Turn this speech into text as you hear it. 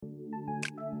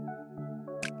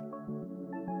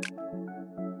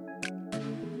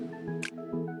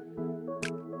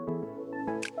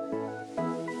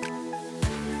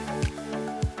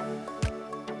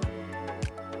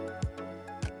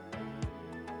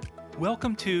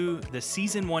Welcome to the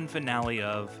Season 1 finale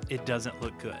of It Doesn't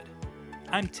Look Good.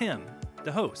 I'm Tim,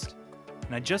 the host,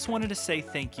 and I just wanted to say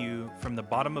thank you from the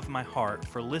bottom of my heart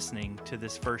for listening to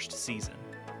this first season.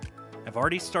 I've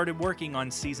already started working on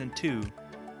Season 2,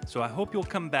 so I hope you'll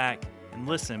come back and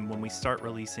listen when we start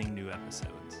releasing new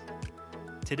episodes.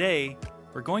 Today,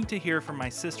 we're going to hear from my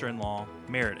sister-in-law,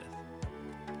 Meredith.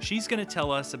 She's going to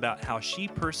tell us about how she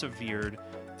persevered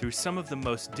through some of the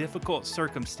most difficult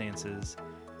circumstances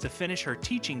to finish her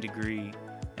teaching degree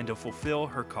and to fulfill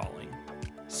her calling.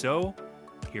 So,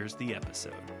 here's the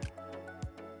episode.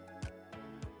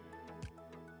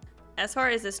 As far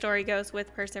as the story goes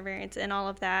with perseverance and all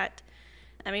of that,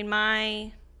 I mean,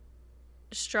 my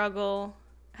struggle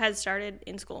has started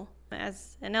in school.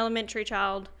 As an elementary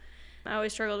child, I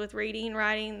always struggled with reading,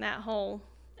 writing, that whole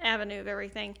avenue of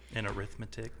everything. And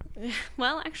arithmetic.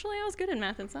 Well, actually, I was good in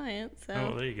math and science. So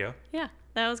Oh, there you go. yeah,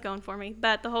 that was going for me.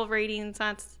 But the whole reading,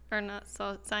 science,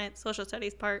 social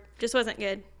studies part just wasn't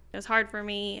good. It was hard for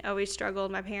me. I always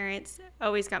struggled. My parents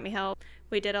always got me help.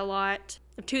 We did a lot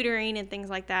of tutoring and things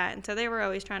like that. And so they were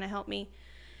always trying to help me.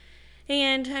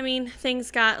 And, I mean,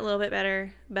 things got a little bit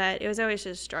better, but it was always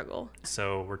just a struggle.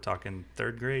 So we're talking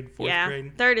third grade, fourth grade?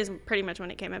 Yeah, third is pretty much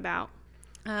when it came about.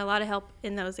 A lot of help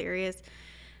in those areas.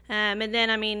 And then,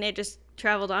 I mean, it just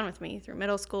traveled on with me through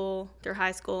middle school, through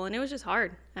high school, and it was just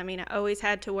hard. I mean, I always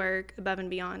had to work above and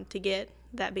beyond to get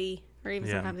that B, or even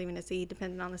sometimes even a C,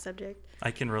 depending on the subject.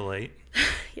 I can relate.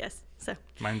 Yes, so.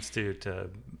 Mine's due to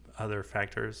other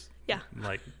factors. Yeah.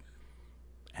 Like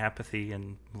apathy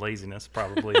and laziness,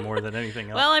 probably more than anything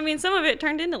else. Well, I mean, some of it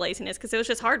turned into laziness because it was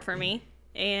just hard for me,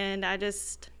 and I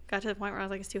just got to the point where I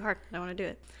was like, it's too hard. I don't want to do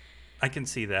it. I can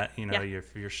see that, Yeah.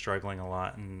 you're struggling a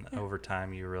lot, and over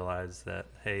time you realize that,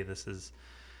 hey,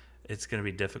 it's going to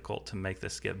be difficult to make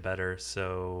this get better,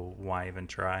 so why even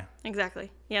try?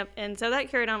 Exactly. Yep. And so that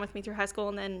carried on with me through high school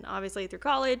and then obviously through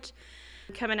college.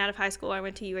 Coming out of high school, I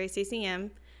went to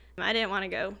UACCM. I didn't want to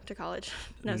go to college.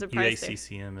 No surprise there.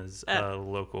 UACCM is a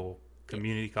local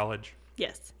community college?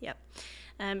 Yes. Yep.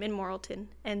 In Morrilton.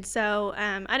 And so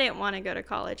I didn't want to go to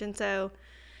college. And so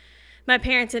my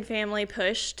parents and family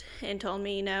pushed and told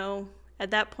me, at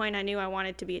that point I knew I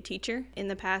wanted to be a teacher. In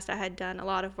the past, I had done a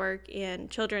lot of work in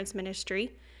children's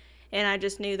ministry, and I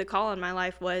just knew the call in my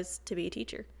life was to be a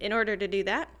teacher. In order to do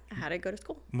that, I had to go to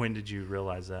school. When did you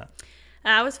realize that?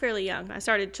 I was fairly young. I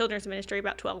started children's ministry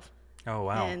about 12. Oh,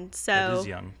 wow. And so, that is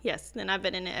young. Yes, and I've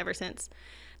been in it ever since,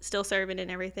 still serving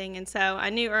and everything. And so I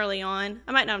knew early on,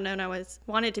 I might not have known I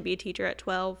wanted to be a teacher at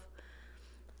 12,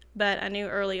 but I knew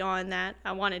early on that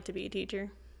I wanted to be a teacher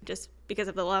just because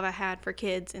of the love I had for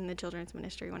kids in the children's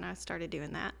ministry when I started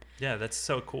doing that. Yeah, that's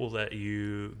so cool that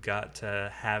you got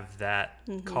to have that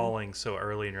calling so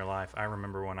early in your life. I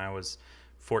remember when I was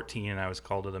 14 and I was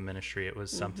called to the ministry, it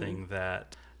was something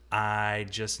that I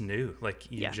just knew.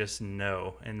 Like, you just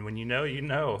know. And when you know, you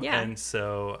know. Yeah. And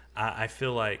so I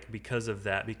feel like because of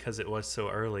that, because it was so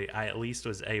early, I at least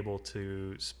was able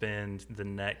to spend the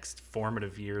next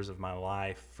formative years of my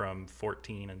life from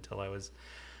 14 until I was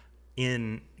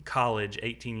in college,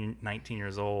 18, 19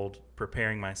 years old,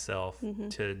 preparing myself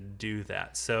to do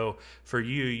that. So for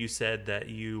you, you said that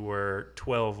you were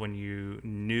 12 when you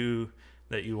knew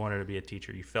that you wanted to be a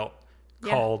teacher. You felt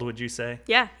called, would you say?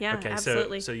 Yeah, Okay,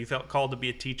 absolutely. so you felt called to be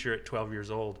a teacher at 12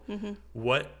 years old.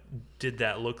 What did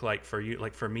that look like for you?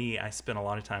 Like for me, I spent a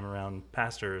lot of time around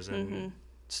pastors and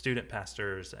student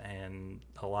pastors, and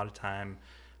a lot of time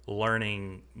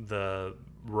learning the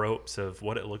ropes of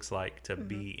what it looks like to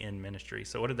be in ministry.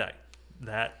 So what did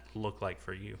that look like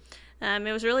for you?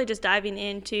 It was really just diving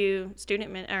into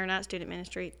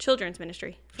children's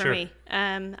ministry for me.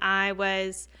 I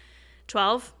was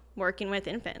 12, working with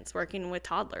infants, working with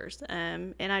toddlers.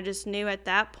 And I just knew at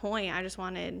that point, I just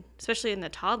wanted, especially in the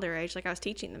toddler age, like I was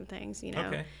teaching them things,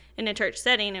 Okay. In a church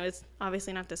setting. It was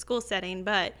obviously not the school setting,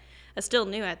 but I still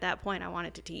knew at that point I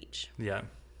wanted to teach. Yeah.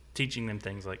 Teaching them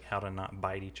things like how to not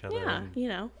bite each other and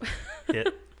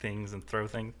hit things and throw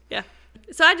things. Yeah.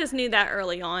 So I just knew that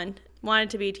early on, wanted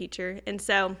to be a teacher. And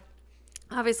so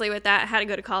obviously with that, I had to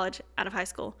go to college out of high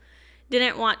school.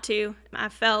 Didn't want to. I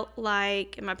felt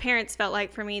like, and my parents felt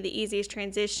like for me, the easiest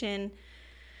transition,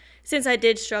 since I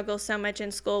did struggle so much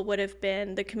in school, would have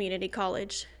been the community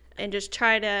college and just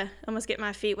try to almost get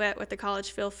my feet wet with the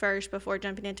college feel first before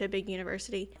jumping into a big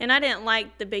university. And I didn't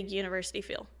like the big university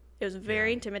feel. It was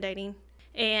very intimidating,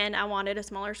 and I wanted a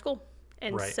smaller school.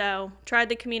 And so tried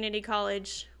the community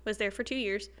college, was there for 2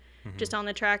 years, just on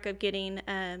the track of getting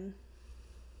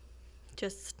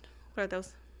what are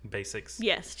those? Basics.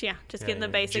 Yes, just getting the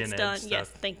basics done. Yes,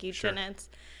 thank you, gen eds.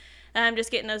 Just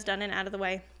getting those done and out of the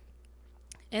way.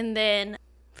 And then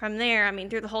from there, I mean,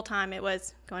 through the whole time, it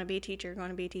was going to be a teacher, going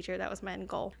to be a teacher. That was my end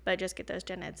goal, but just get those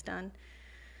gen eds done.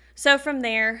 So from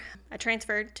there, I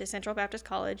transferred to Central Baptist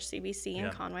College, CBC in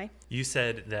Conway. You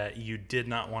said that you did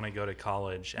not want to go to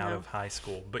college out of high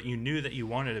school, but you knew that you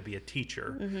wanted to be a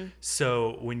teacher. Mm-hmm.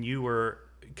 So when you were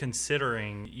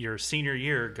considering your senior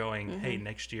year going, hey,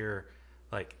 next year,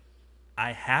 like,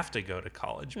 I have to go to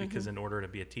college because in order to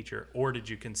be a teacher, or did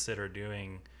you consider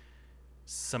doing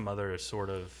some other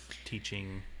sort of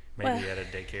teaching, maybe at a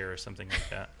daycare or something like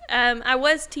that? I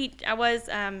was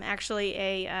actually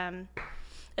a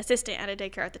assistant at a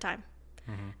daycare at the time.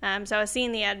 Mm-hmm. So I was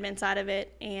seeing the admin side of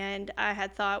it, and I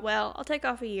had thought, well, I'll take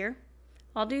off a year.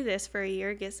 I'll do this for a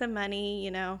year, get some money.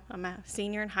 You know, I'm a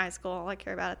senior in high school. All I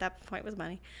care about at that point was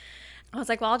money. I was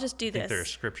like, well, I'll just do this. I think there are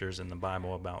scriptures in the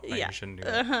Bible about how you shouldn't do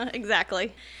that.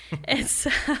 Exactly. And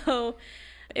so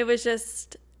it was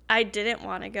just, I didn't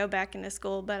want to go back into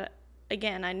school, but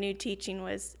again, I knew teaching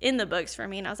was in the books for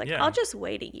me, and I was like, I'll just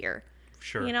wait a year.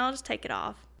 Sure. You know, I'll just take it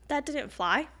off. That didn't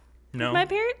fly. No. With my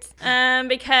parents,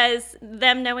 because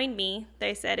them knowing me,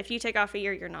 they said, if you take off a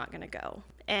year, you're not going to go.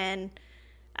 And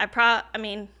I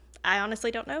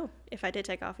honestly don't know if I did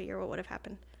take off a year, what would have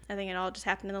happened. I think it all just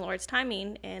happened in the Lord's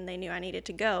timing, and they knew I needed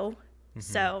to go. Mm-hmm.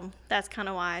 So that's kind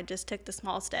of why I just took the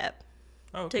small step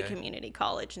to community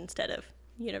college instead of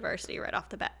university right off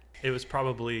the bat. It was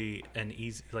probably an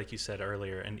easy, like you said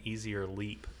earlier, an easier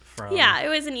leap from it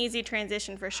was an easy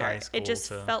transition for sure. It just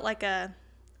felt like a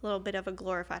little bit of a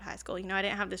glorified high school. You know, I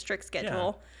didn't have the strict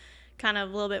schedule, kind of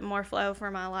a little bit more flow for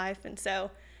my life. And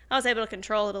so I was able to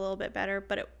control it a little bit better,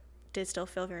 but it did still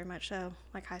feel very much so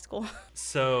like high school.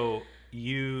 So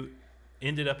you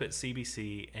ended up at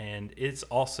CBC, and it's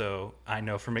also, I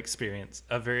know from experience,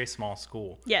 a very small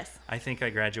school. Yes. I think I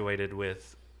graduated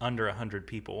with under 100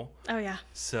 people. Oh, yeah.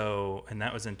 So, and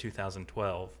that was in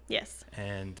 2012. Yes.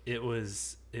 And it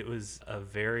was a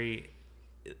very...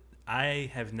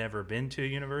 I have never been to a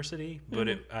university, but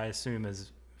I assume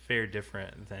is very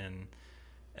different than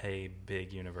a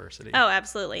big university. Oh,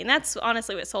 absolutely. And that's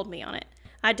honestly what sold me on it.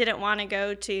 I didn't want to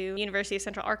go to University of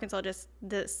Central Arkansas. Just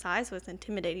the size was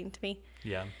intimidating to me.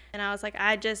 Yeah. And I was like,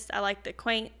 I like the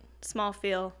quaint, small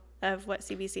feel of what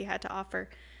CBC had to offer.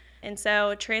 And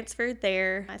so transferred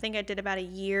there. I think I did about a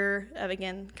year of,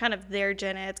 again, kind of their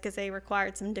gen eds because they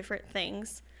required some different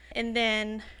things. And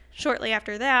then shortly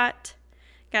after that,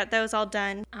 got those all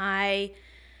done, I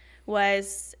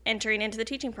was entering into the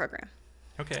teaching program.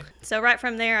 Okay. So right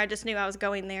from there, I just knew I was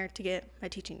going there to get my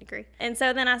teaching degree. And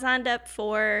so then I signed up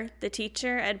for the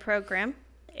teacher ed program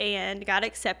and got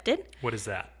accepted. What is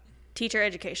that? Teacher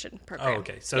education program. Oh,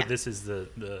 okay. So this is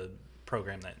the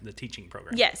program, the teaching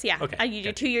program. Yes, yeah. Okay. You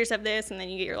do 2 years of this, and then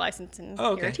you get your license, and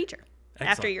you're a teacher.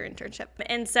 Excellent. After your internship.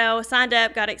 And so signed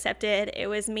up, got accepted. It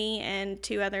was me and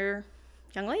 2 other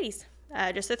young ladies,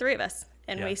 just the 3 of us.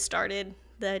 And we started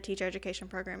the teacher education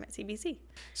program at CBC.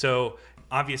 So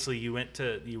obviously you went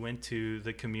to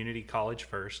the community college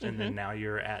first, and then now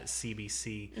you're at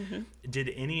CBC. Mm-hmm.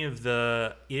 Did any of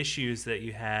the issues that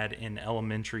you had in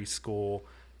elementary school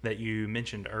that you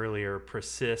mentioned earlier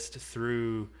persist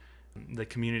through the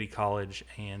community college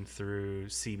and through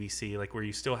CBC? Like, were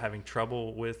you still having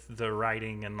trouble with the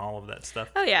writing and all of that stuff?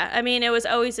 Oh, yeah. I mean, it was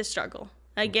always a struggle.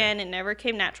 Again, It never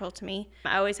came natural to me.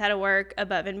 I always had to work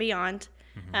above and beyond.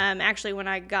 Mm-hmm. Actually, when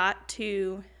I got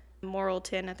to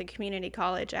Morrilton at the community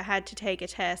college, I had to take a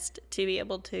test to be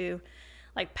able to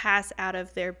pass out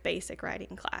of their basic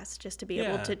writing class, just to be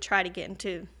able to try to get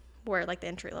into where the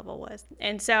entry level was.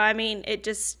 And so, I mean,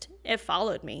 it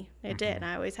followed me. It did. And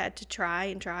I always had to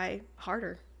try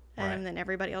harder than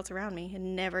everybody else around me. It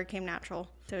never came natural.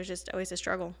 So it was just always a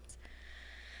struggle.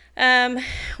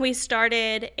 We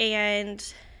started,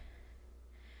 and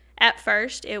at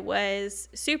first it was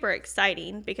super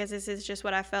exciting because this is just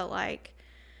what I felt like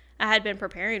I had been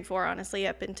preparing for, honestly,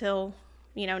 up until,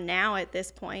 now at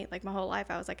this point. My whole life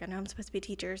I was like, I know I'm supposed to be a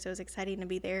teacher, so it was exciting to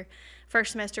be there.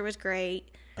 First semester was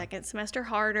great. Second semester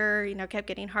harder, kept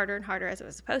getting harder and harder as it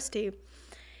was supposed to.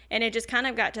 And it just kind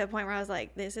of got to a point where I was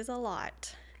like, this is a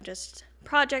lot. Just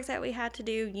projects that we had to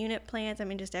do, unit plans, I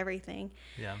mean, just everything.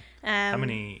 Yeah. How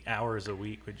many hours a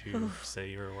week would you say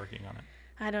you were working on it?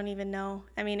 I don't even know.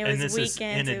 I mean, it was weekends.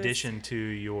 And this is in addition to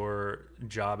your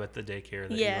job at the daycare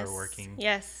that you were working.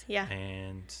 Yes, yeah.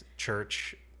 And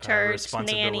church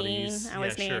responsibilities. Nannying. I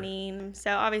was nannying.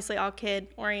 So obviously all kid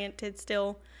oriented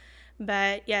still.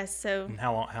 But yes, so. And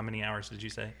how many hours did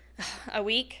you say? A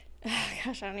week?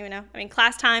 Gosh, I don't even know. I mean,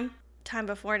 class time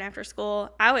before and after school,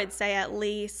 I would say at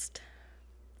least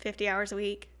 50 hours a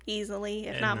week, easily,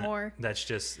 if not more. That's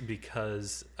just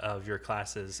because of your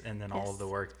classes and then all of the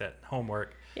work, that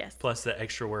homework Yes. Plus the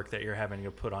extra work that you're having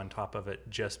to put on top of it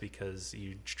just because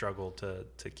you struggle to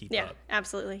keep Yeah, up.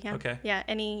 absolutely. Yeah. Okay. Yeah.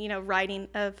 Any, writing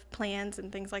of plans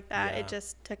and things like that, Yeah. it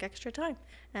just took extra time.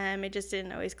 It just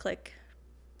didn't always click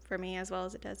for me as well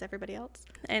as it does everybody else.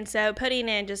 And so putting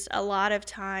in just a lot of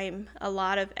time, a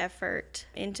lot of effort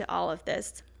into all of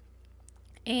this.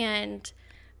 And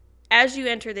as you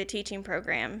enter the teaching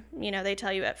program, they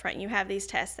tell you up front, you have these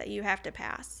tests that you have to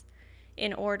pass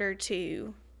in order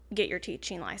to get your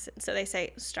teaching license. So they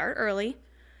say start early.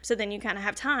 So then you kind of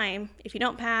have time. If you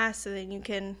don't pass, so then you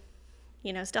can,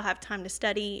 still have time to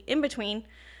study in between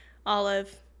all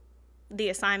of the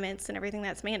assignments and everything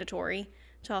that's mandatory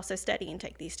to also study and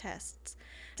take these tests.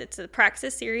 It's a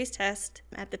Praxis Series test.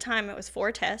 At the time, it was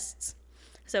 4 tests.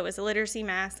 So it was literacy,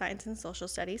 math, science, and social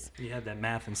studies. You had that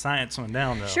math and science one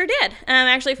down, though. Sure did.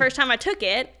 Actually, first time I took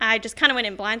it, I just kind of went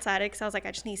in blindsided because I was like,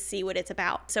 I just need to see what it's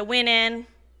about. So went in,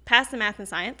 passed the math and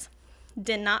science,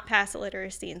 did not pass the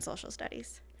literacy and social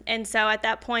studies. And so at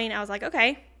that point, I was like,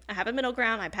 okay, I have a middle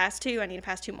ground. I passed 2. I need to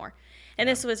pass 2 more. And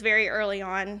this was very early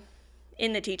on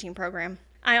in the teaching program.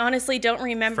 I honestly don't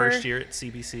remember. First year at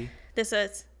CBC? This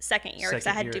was second year because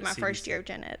I had to do my first year of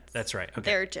gen eds. That's right. Okay.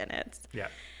 Their gen eds. Yeah.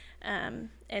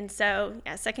 And so,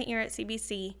 second year at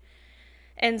CBC.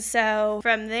 And so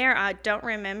from there, I don't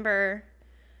remember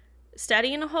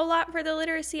studying a whole lot for the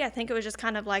literacy. I think it was just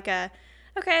kind of like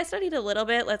okay, I studied a little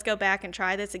bit. Let's go back and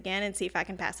try this again and see if I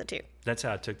can pass it too. That's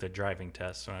how I took the driving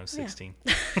test when I was 16.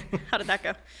 Yeah. How did that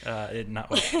go? Not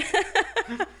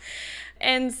well.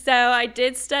 And so I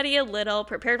did study a little,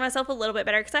 prepared myself a little bit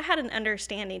better because I had an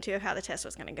understanding too of how the test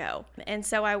was going to go. And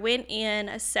so I went in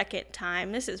a second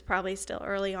time. This is probably still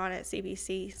early on at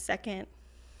CBC,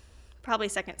 probably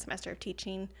second semester of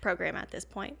teaching program at this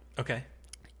point. Okay.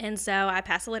 And so I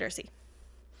passed the literacy.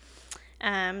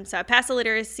 So I passed the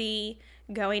literacy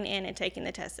going in and taking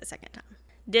the test the second time.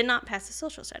 Did not pass the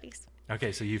social studies.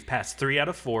 Okay, so you've passed 3 out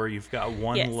of 4. You've got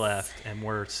 1 Yes. left, and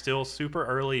we're still super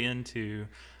early into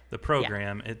the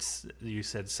program. Yeah. It's, you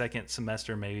said second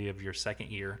semester maybe of your second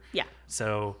year. Yeah.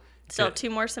 So still 2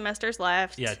 more semesters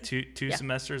left. Yeah, two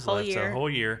semesters whole left, year. so a whole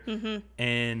year. Mm-hmm.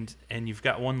 And you've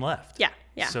got 1 left. Yeah,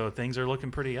 yeah. So things are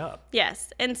looking pretty up.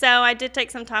 Yes. And so I did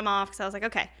take some time off because I was like,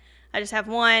 okay, I just have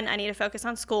 1. I need to focus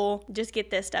on school, just get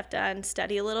this stuff done,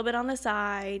 study a little bit on the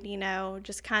side,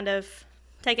 just kind of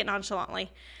take it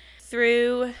nonchalantly.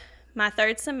 Through my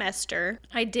 3rd semester,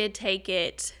 I did take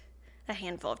it a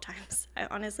handful of times. I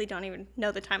honestly don't even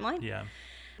know the timeline. Yeah.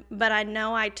 But I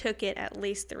know I took it at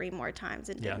least 3 more times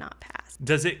and did not pass.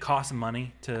 Does it cost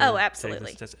money to Oh,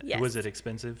 absolutely. take this test? Yes. Was it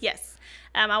expensive? Yes.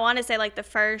 I want to say like the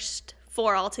first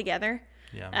 4 altogether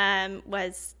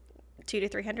was $200 to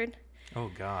 $300. Oh,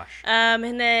 gosh.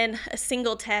 And then a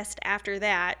single test after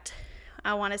that,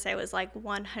 I want to say was like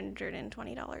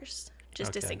 $120,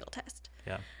 just a single test.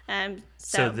 Yeah.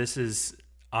 So this is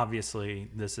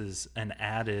an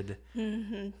added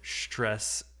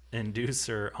stress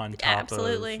inducer on top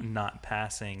of not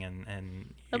passing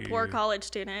and a poor college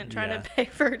student trying to pay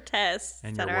for tests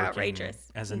and that you're are working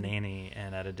outrageous as a nanny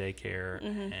and at a daycare,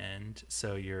 and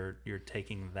so you're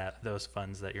taking those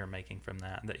funds that you're making from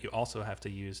that you also have to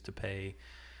use to pay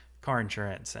car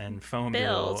insurance and phone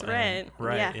bills, bill rent,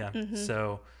 right? Yeah.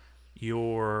 So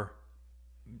you're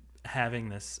having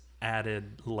this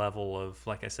added level of,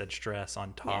 like I said, stress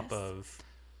on top of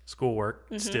schoolwork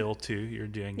still too. You're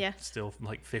doing still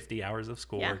like 50 hours of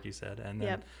schoolwork, you said, and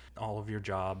then all of your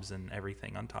jobs and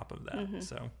everything on top of that.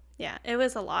 So yeah, it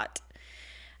was a lot.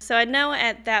 So I know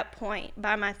at that point,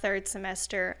 by my 3rd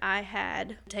semester, I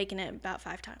had taken it about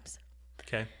 5 times.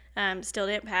 Okay. Still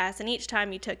didn't pass, and each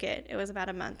time you took it, it was about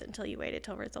a month until you waited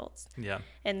till results. Yeah.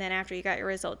 And then after you got your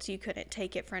results, you couldn't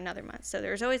take it for another month. So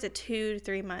there was always a 2 to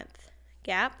 3 month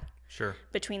gap. Sure.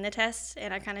 Between the tests,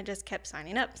 and I kind of just kept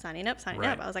signing up.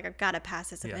 Right. I was like, I've got to pass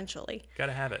this eventually. Got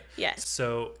to have it. Yes.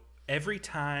 So every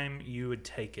time you would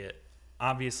take it,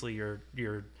 obviously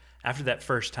you're after that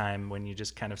first time when you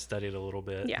just kind of studied a little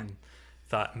bit and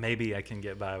thought maybe I can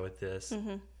get by with this.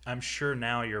 I'm sure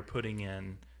now you're putting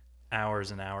in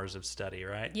hours and hours of study,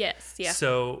 right? Yes. Yeah.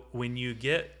 So when you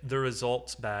get the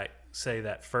results back, say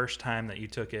that first time that you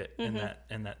took it in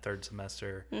that 3rd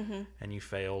semester and you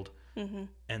failed,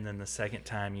 and then the second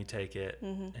time you take it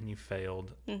and you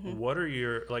failed, what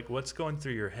are what's going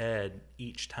through your head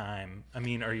each time? I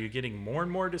mean, are you getting more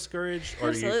and more discouraged, or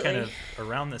Absolutely. are you kind of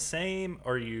around the same,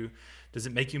 or does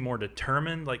it make you more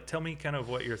determined? Like, tell me kind of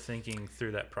what you're thinking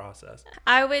through that process.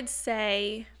 I would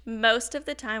say most of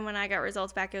the time when I got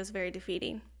results back, it was very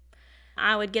defeating.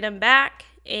 I would get them back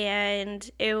and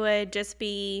it would just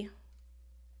be,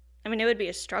 it would be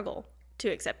a struggle to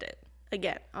accept it.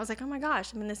 again. I was like, oh my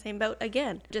gosh, I'm in the same boat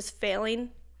again. Just failing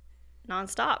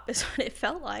nonstop is what it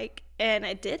felt like. And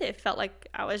it did. It felt like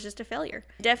I was just a failure.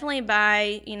 Definitely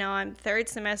by, I'm third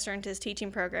semester into this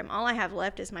teaching program. All I have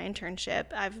left is my internship.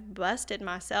 I've busted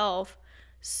myself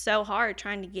so hard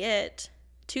trying to get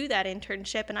to that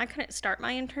internship. And I couldn't start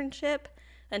my internship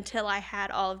until I had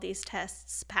all of these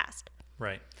tests passed.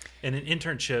 Right. And an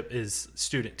internship is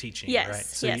student teaching, yes. right?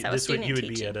 So yes, you would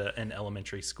teaching. be at an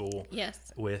elementary school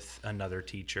yes. with another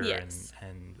teacher. Yes.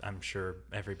 And I'm sure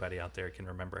everybody out there can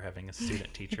remember having a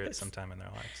student teacher at some time in their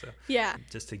life. So yeah.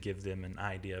 just to give them an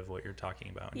idea of what you're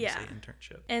talking about when yeah. you say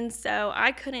internship. And so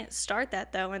I couldn't start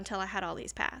that, though, until I had all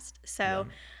these passed. So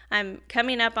I'm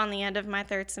coming up on the end of my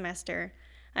third semester.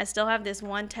 I still have this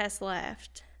one test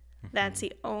left. That's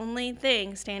the only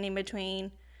thing standing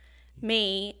between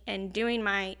me and doing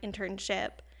my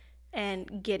internship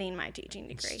and getting my teaching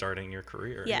degree. Starting your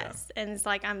career. Yes. Yeah. And it's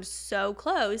like I'm so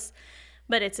close,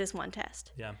 but it's this one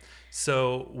test. Yeah.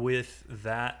 So with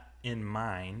that in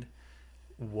mind,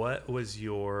 what was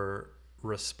your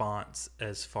response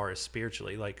as far as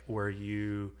spiritually? Like, were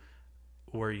you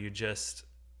just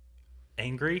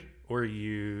angry? Were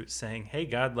you saying, hey,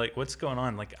 God, like, what's going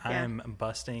on? Like, I'm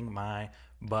busting my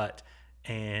butt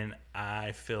and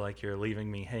I feel like you're leaving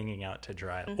me hanging out to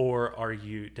dry. Mm-hmm. Or are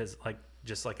you,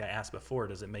 just like I asked before,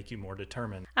 does it make you more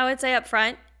determined? I would say up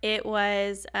front, it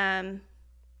was, I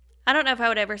don't know if I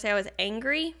would ever say I was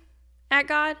angry at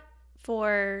God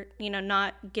for,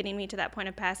 not getting me to that point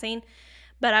of passing,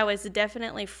 but I was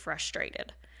definitely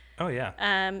frustrated. Oh,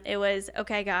 yeah. It was,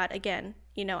 okay, God, again,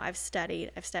 I've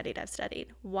studied.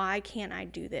 Why can't I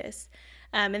do this?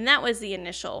 And that was the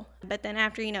initial. But then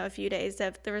after, a few days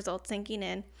of the results sinking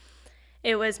in,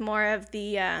 it was more of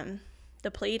the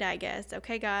plead, I guess.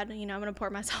 Okay, God, I'm going to pour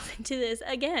myself into this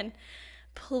again.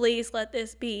 Please let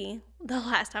this be the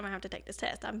last time I have to take this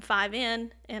test. I'm 5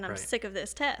 in, and I'm sick of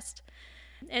this test.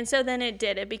 And so then it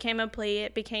did. It became a plea.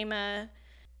 It became I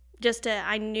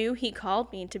knew he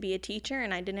called me to be a teacher,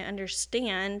 and I didn't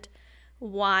understand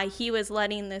why he was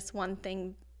letting this one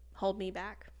thing hold me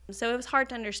back. So it was hard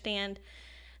to understand.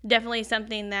 Definitely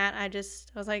something that I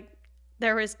was like,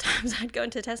 there was times I'd go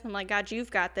into a test and I'm like, God, you've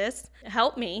got this.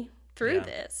 Help me through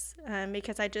this.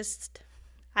 Because I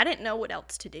didn't know what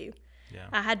else to do. Yeah.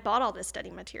 I had bought all this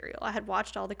study material. I had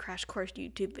watched all the crash course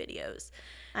YouTube videos.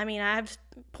 I mean, I've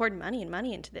poured money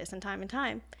into this and time.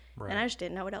 Right. And I just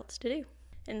didn't know what else to do.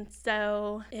 And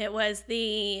so it was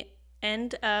the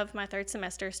end of my third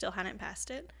semester, still hadn't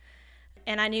passed it.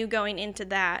 And I knew going into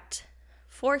that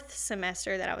fourth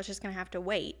semester that I was just going to have to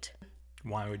wait.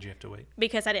 Why would you have to wait?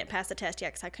 Because I didn't pass the test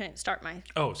yet because I couldn't start the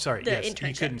internship.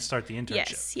 You couldn't start the internship.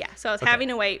 Yes, yeah. So I was having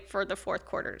to wait for the fourth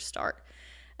quarter to start,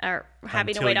 or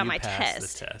having to wait on my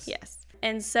test. Yes.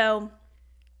 And so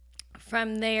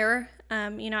from there,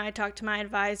 I talked to my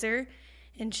advisor,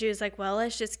 and she was like, well,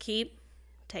 let's just keep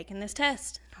taking this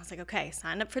test. I was like, okay,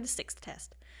 signed up for the 6th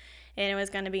test. And it was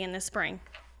going to be in the spring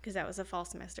because that was a fall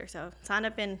semester. So signed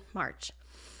up in March.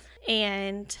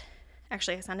 And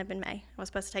actually, I signed up in May. I was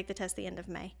supposed to take the test the end of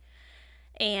May.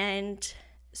 And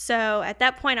so at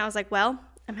that point, I was like, well,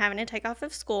 I'm having to take off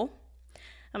of school.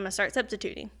 I'm going to start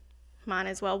substituting. Might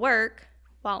as well work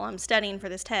while I'm studying for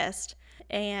this test.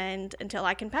 And until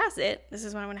I can pass it, this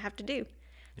is what I'm going to have to do.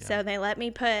 Yeah. So they let me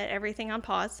put everything on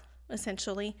pause,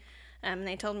 essentially.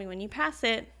 They told me, when you pass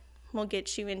it, we'll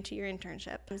get you into your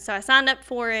internship. And so I signed up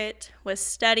for it, was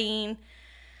studying,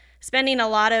 spending a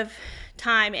lot of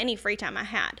time, any free time I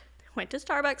had. Went to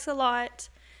Starbucks a lot,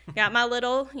 got my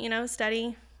little,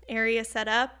 study area set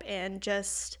up, and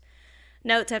just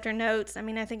notes after notes. I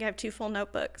mean, I think I have 2 full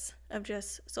notebooks of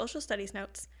just social studies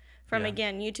notes from,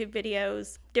 again, YouTube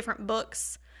videos, different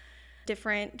books,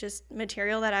 different just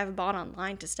material that I've bought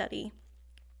online to study.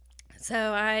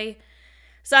 So I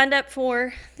signed up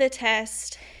for the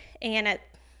test, and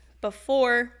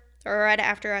right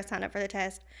after I signed up for the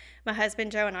test, my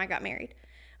husband Joe and I got married.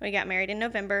 We got married in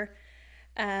November.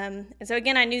 And so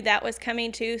again, I knew that was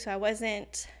coming too, so I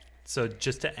wasn't. So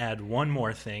just to add one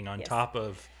more thing on top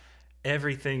of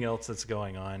everything else that's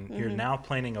going on, you're now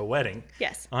planning a wedding.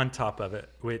 Yes. On top of it,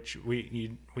 which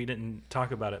we didn't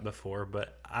talk about it before,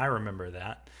 but I remember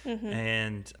that. Mm-hmm.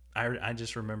 And I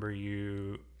just remember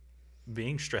you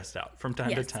being stressed out from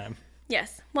time to time.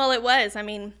 Yes. Well, it was. I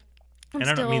mean,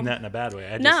 I don't mean that in a bad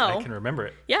way. I can remember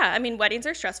it. Yeah. I mean, weddings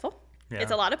are stressful. Yeah.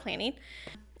 It's a lot of planning.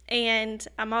 And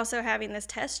I'm also having this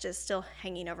test just still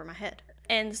hanging over my head.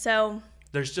 And so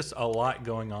there's just a lot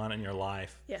going on in your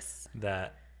life. Yes.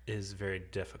 That is very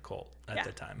difficult at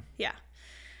the time. Yeah.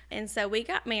 And so we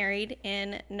got married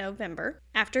in November.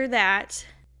 After that,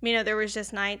 there was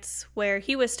just nights where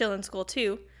he was still in school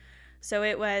too. So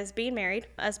it was being married,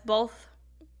 us both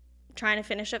trying to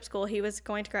finish up school. He was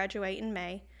going to graduate in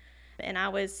May, and I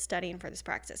was studying for this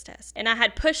praxis test. And I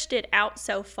had pushed it out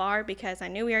so far because I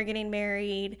knew we were getting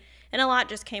married, and a lot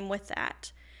just came with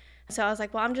that. So I was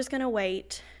like, well, I'm just going to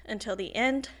wait until the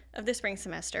end of the spring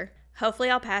semester.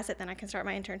 Hopefully I'll pass it, then I can start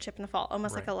my internship in the fall.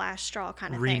 Almost like a last straw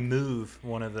kind of thing. Remove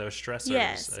one of those stressors.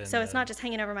 Yes. So it's not just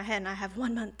hanging over my head and I have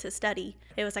 1 month to study.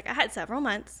 It was like I had several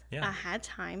months. Yeah. I had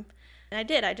time. And I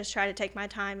did. I just tried to take my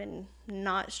time and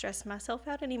not stress myself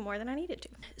out any more than I needed to.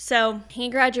 So he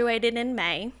graduated in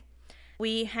May.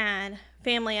 We had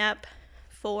family up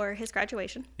for his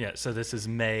graduation. Yeah, so this is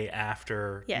May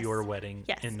after your wedding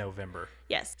in November.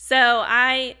 Yes. So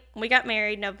we got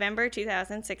married November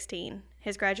 2016.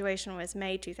 His graduation was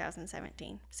May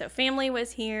 2017. So family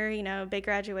was here, big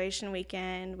graduation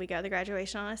weekend. We go to the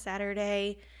graduation on a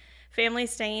Saturday. Family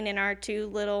staying in our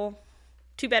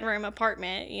two-bedroom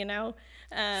apartment,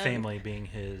 Family being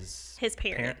his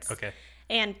parents. Okay.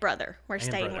 And brother were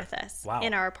staying with us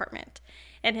in our apartment.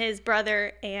 And his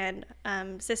brother and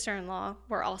sister-in-law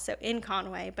were also in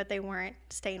Conway, but they weren't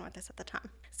staying with us at the time.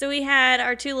 So we had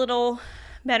our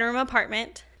 2-bedroom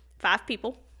apartment, 5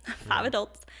 people, 5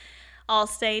 adults, all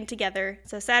staying together.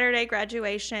 So Saturday,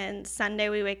 graduation. Sunday,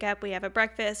 we wake up, we have a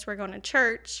breakfast, we're going to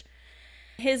church.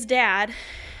 His dad,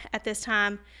 at this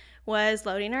time, was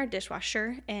loading our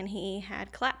dishwasher, and he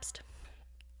had collapsed.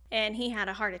 And he had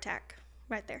a heart attack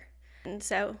right there. And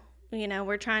so,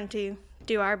 we're trying to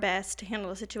do our best to handle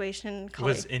the situation.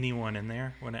 Was anyone in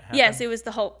there when it happened? Yes, it was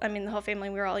the whole family.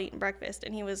 We were all eating breakfast,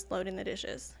 and he was loading the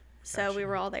dishes. So Gotcha. we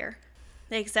were all there,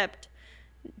 except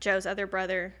Joe's other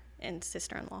brother and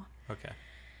sister-in-law. Okay.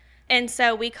 And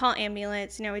so we call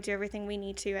ambulance. We do everything we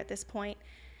need to at this point.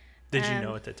 Did you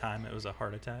know at the time it was a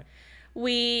heart attack?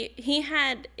 He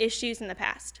had issues in the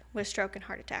past with stroke and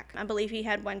heart attack. I believe he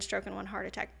had 1 stroke and 1 heart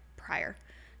attack prior.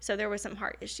 So there were some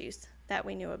heart issues that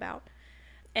we knew about.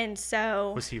 And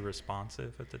so... Was he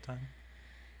responsive at the time?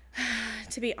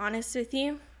 To be honest with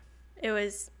you, it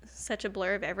was such a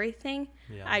blur of everything.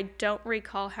 Yeah. I don't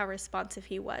recall how responsive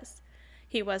he was.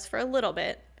 He was for a little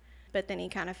bit, but then he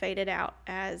kind of faded out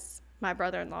as my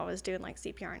brother-in-law was doing like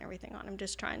CPR and everything on him,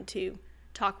 just trying to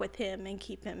talk with him and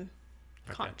keep him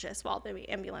conscious while the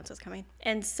ambulance was coming.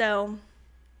 And so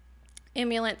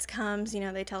ambulance comes,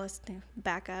 they tell us to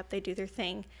back up, they do their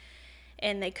thing,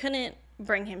 and they couldn't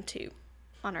bring him to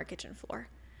on our kitchen floor.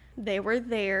 They were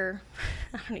there,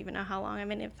 I don't even know how long.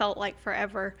 It felt like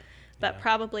forever, but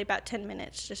probably about 10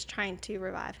 minutes just trying to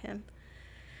revive him.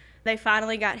 They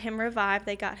finally got him revived.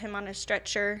 They got him on a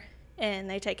stretcher, and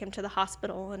they take him to the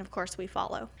hospital, and of course we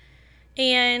follow.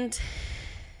 And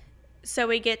so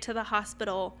we get to the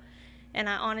hospital, and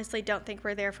I honestly don't think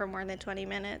we're there for more than 20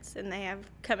 minutes, and they have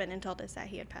come in and told us that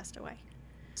he had passed away.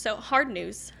 So hard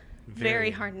news, very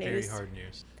hard news. Very hard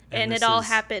news. And it all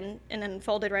happened and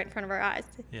unfolded right in front of our eyes.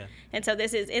 Yeah. And so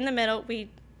this is in the middle. We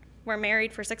were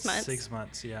married for 6 months. 6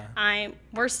 months, yeah.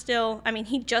 We're still,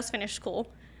 he just finished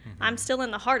school. Mm-hmm. I'm still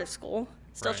in the heart of school,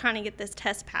 still Right. trying to get this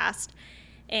test passed.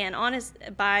 And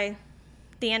by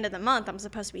the end of the month, I'm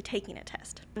supposed to be taking a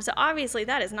test. So obviously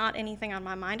that is not anything on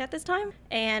my mind at this time.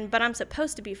 But I'm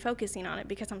supposed to be focusing on it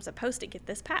because I'm supposed to get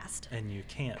this passed. And you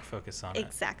can't focus on it.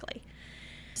 Exactly.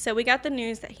 So we got the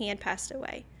news that he had passed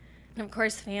away. And of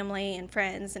course, family and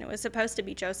friends, and it was supposed to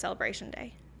be Joe's celebration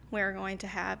day. We were going to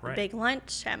have a big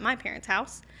lunch at my parents'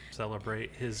 house.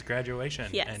 Celebrate his graduation.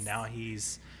 Yes. And now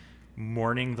he's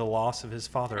mourning the loss of his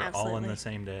father all in Absolutely. the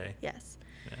same day. Yes.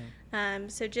 Yeah.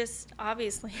 So just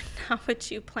obviously not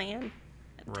what you plan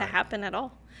to Right. happen at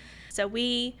all. So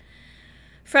we,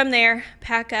 from there,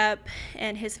 pack up,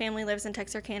 and his family lives in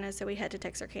Texarkana, so we head to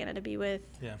Texarkana to be with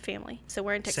family. So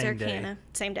we're in Texarkana.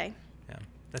 Same day. Yeah.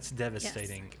 That's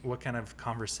devastating. Yes. What kind of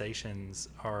conversations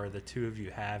are the two of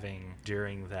you having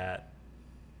during that?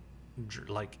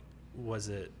 Like, was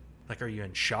it, like, are you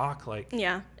in shock? Like,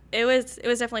 yeah, it was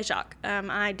definitely shock.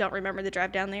 I don't remember the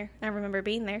drive down there. I remember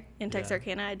being there in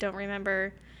Texarkana. I don't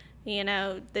remember,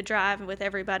 the drive with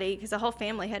everybody because the whole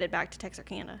family headed back to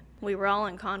Texarkana. We were all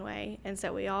in Conway, and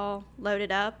so we all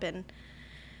loaded up and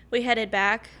we headed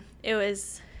back. It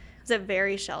was a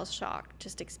very shell-shocked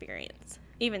just experience.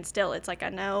 Even still, it's like I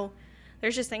know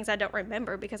there's just things I don't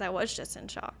remember because I was just in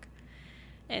shock.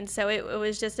 And so it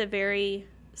was just a very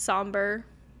somber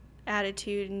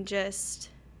attitude and just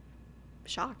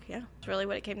shock. Yeah, it's really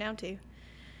what it came down to.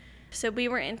 So we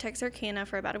were in Texarkana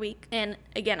for about a week. And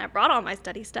again, I brought all my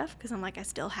study stuff because I'm like, I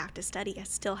still have to study. I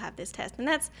still have this test. And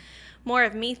that's more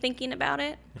of me thinking about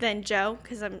it than Joe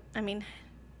because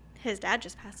his dad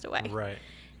just passed away. Right.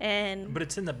 But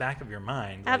it's in the back of your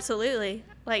mind. Absolutely.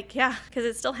 Like, yeah, because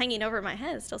it's still hanging over my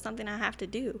head. It's still something I have to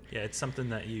do. Yeah, it's something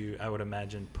that I would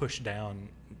imagine, push down.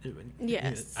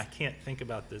 Yes. I can't think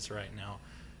about this right now,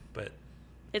 but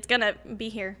it's going to be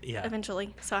here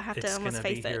eventually. So I have to almost face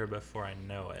it. It's going to be here before I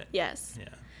know it. Yes. Yeah.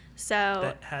 So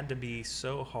that had to be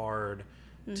so hard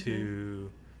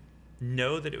to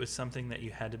know that it was something that you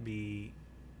had to be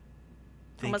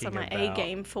thinking almost on my about. A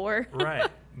game for. Right.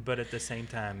 But at the same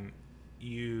time,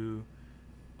 you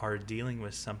are dealing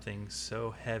with something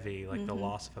so heavy, like the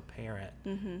loss of a parent,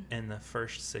 in the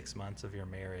first 6 months of your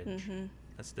marriage.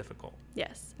 That's difficult.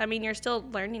 Yes. I mean, you're still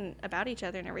learning about each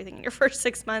other and everything in your first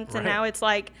 6 months. Right. And now it's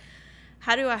like,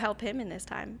 how do I help him in this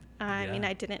time? I mean,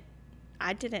 I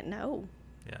didn't know.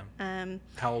 Yeah.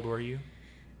 How old were you?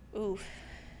 Ooh.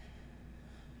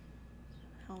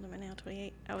 How old am I now?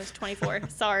 28. I was 24.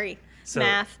 Sorry.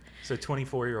 Math. So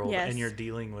 24-year-old, yes. and you're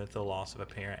dealing with the loss of a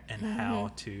parent and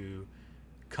how to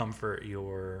comfort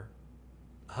your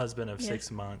husband of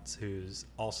 6 months who's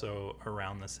also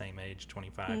around the same age,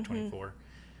 25, 24.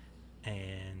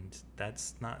 And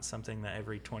that's not something that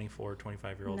every 24,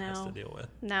 25-year-old has to deal with.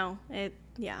 No.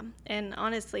 And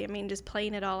honestly, I mean, just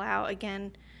playing it all out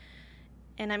again.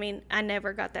 And I mean, I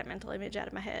never got that mental image out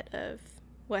of my head of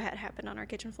what had happened on our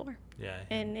kitchen floor. Yeah.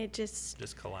 And it just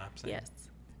collapsing. Yes.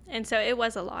 And so it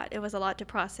was a lot. It was a lot to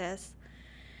process.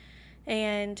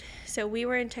 And so we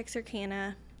were in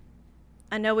Texarkana.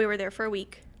 I know we were there for a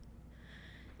week.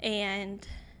 And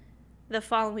the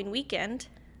following weekend,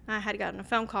 I had gotten a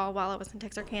phone call while I was in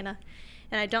Texarkana.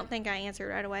 And I don't think I answered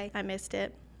right away. I missed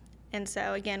it. And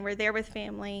so, again, we're there with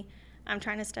family. I'm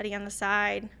trying to study on the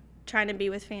side, trying to be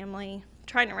with family,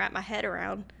 trying to wrap my head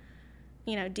around,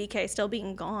 DK still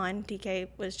being gone. DK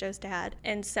was Joe's dad.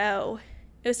 And so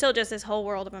it was still just this whole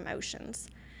world of emotions.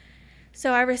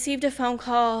 So I received a phone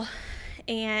call,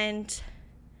 and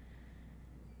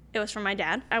it was from my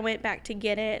dad. I went back to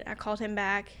get it. I called him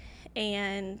back,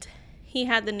 and he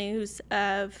had the news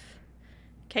of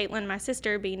Caitlin, my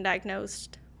sister, being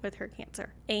diagnosed with her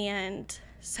cancer. And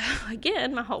so,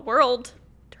 again, my whole world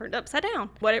turned upside down.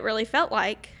 What it really felt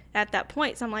like at that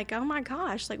point. So I'm like, oh my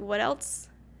gosh, like what else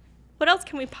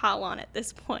can we pile on at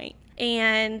this point?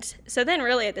 And so then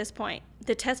really at this point,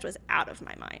 the test was out of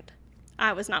my mind.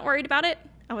 I was not worried about it.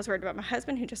 I was worried about my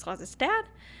husband who just lost his dad.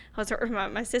 I was worried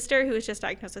about my sister who was just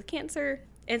diagnosed with cancer.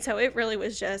 And so it really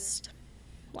was just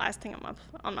last thing on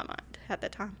my mind at the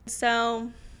time.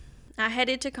 So I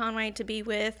headed to Conway to be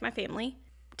with my family,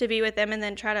 to be with them and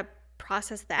then try to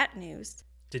process that news.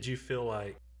 Did you feel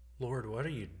like, Lord, what are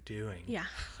you doing? Yeah.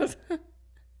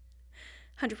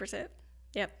 100%.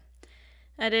 Yep.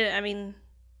 I did. I mean,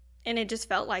 and it just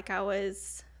felt like I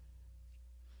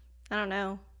don't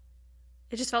know.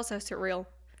 It just felt so surreal.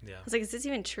 Yeah. I was like, is this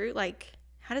even true? Like,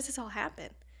 how does this all happen?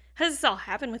 How does this all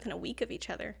happen within a week of each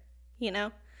other?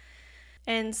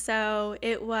 And so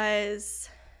it was,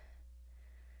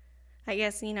 I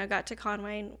guess, got to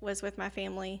Conway and was with my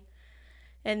family.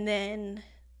 And then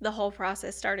the whole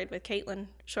process started with Caitlin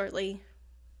shortly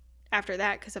after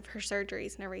that because of her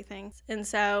surgeries and everything. And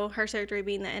so her surgery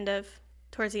being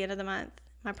towards the end of the month,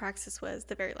 my praxis was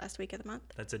the very last week of the month.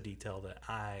 That's a detail that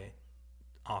I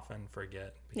often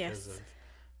forget because of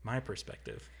my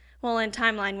perspective. Well, in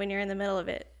timeline, when you're in the middle of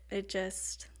it,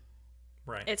 it's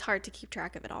hard to keep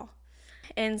track of it all.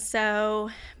 And so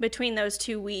between those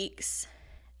 2 weeks,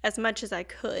 as much as I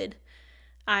could,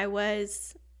 I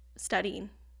was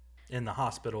studying. In the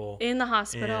hospital.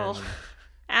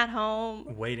 At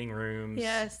home. Waiting rooms.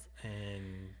 Yes.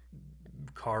 And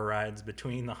car rides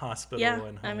between the hospital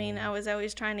and home. I mean, I was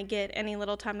always trying to get any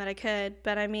little time that I could.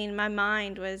 But, I mean, my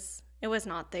mind was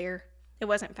not there. It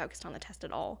wasn't focused on the test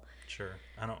at all. Sure.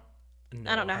 I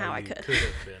don't know how I could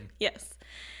have been. Yes.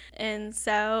 And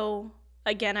so,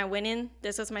 again, I went in.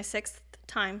 This was my 6th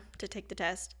time to take the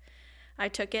test. I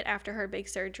took it after her big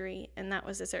surgery, and that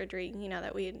was the surgery,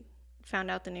 that we had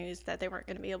found out the news that they weren't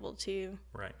going to be able to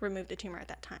remove the tumor at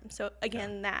that time. So,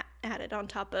 again, that added on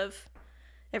top of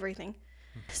everything.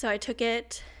 So I took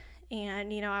it,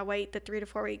 and, I wait the 3 to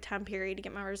 4 week time period to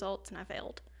get my results, and I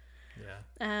failed.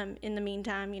 Yeah. In the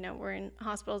meantime, we're in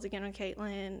hospitals again with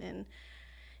Caitlin, and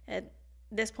at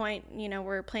this point,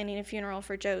 we're planning a funeral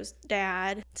for Joe's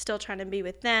dad, still trying to be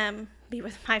with them, be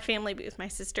with my family, be with my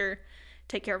sister,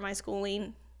 take care of my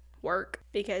schooling, work,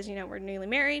 because, we're newly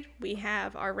married. We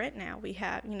have our rent now. We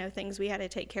have, things we had to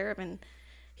take care of, and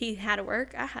he had to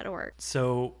work. I had to work.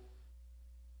 So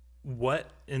what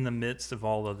in the midst of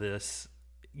all of this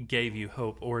gave you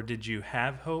hope, or did you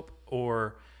have hope,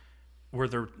 or were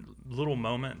there little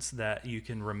moments that you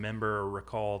can remember or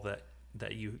recall that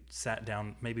that you sat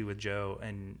down maybe with Joe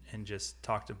and just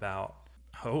talked about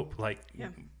hope? Like,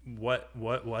 what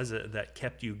was it that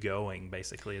kept you going,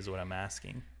 basically, is what I'm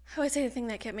asking. I would say the thing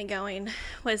that kept me going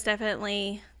was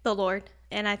definitely the Lord.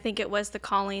 And I think it was the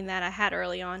calling that I had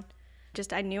early on.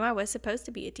 Just I knew I was supposed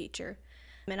to be a teacher.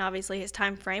 And obviously his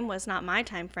time frame was not my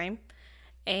time frame.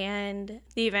 And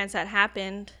the events that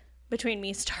happened between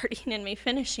me starting and me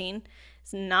finishing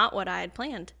is not what I had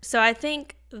planned. So I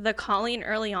think the calling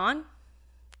early on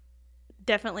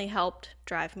definitely helped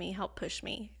drive me, helped push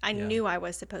me. I knew I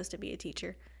was supposed to be a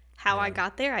teacher. How I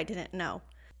got there, I didn't know.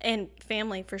 And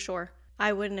family, for sure.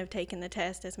 I wouldn't have taken the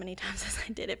test as many times as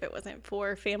I did if it wasn't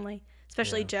for family,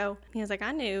 especially Joe. He was like,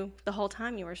 I knew the whole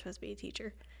time you were supposed to be a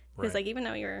teacher. He was like, even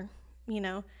though you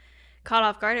were, caught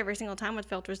off guard every single time with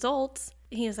failed results,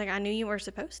 he was like, I knew you were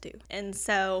supposed to. And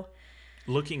so,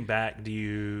 looking back, do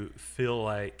you feel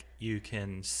like you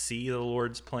can see the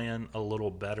Lord's plan a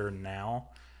little better now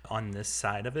on this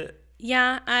side of it?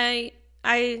 Yeah, I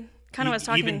kind of was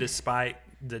talking. Even despite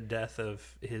the death of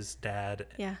his dad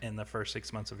in the first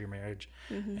 6 months of your marriage,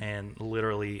 and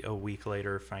literally a week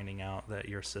later finding out that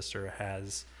your sister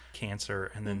has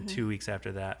cancer, and then 2 weeks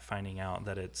after that finding out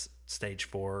that it's stage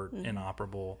 4,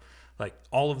 inoperable. Like,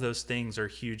 all of those things are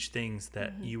huge things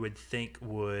that you would think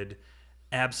would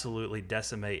absolutely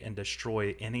decimate and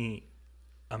destroy any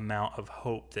amount of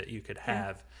hope that you could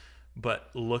have.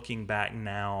 But looking back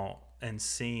now and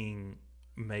seeing,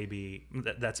 maybe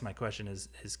that's my question, is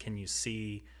can you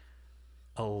see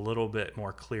a little bit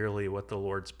more clearly what the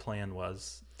Lord's plan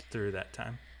was through that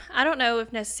time? I don't know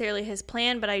if necessarily his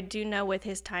plan, but I do know with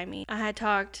his timing. I had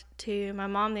talked to my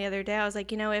mom the other day. I was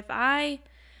like, if I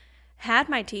had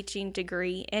my teaching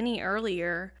degree any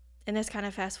earlier, and this kind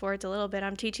of fast forwards a little bit,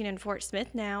 I'm teaching in Fort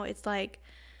Smith now. It's like,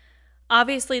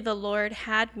 obviously the Lord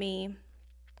had me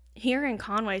here in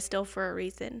Conway still for a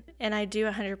reason. And I do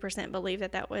 100% believe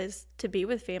that was to be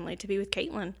with family, to be with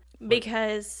Caitlin.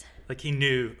 Because... like, he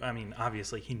knew,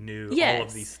 obviously he knew all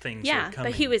of these things were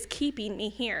coming. But he was keeping me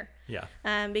here.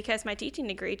 Yeah. Because my teaching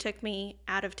degree took me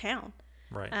out of town.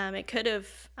 Right. It could have,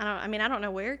 I don't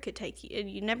know where it could take you.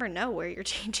 You never know where your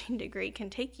teaching degree can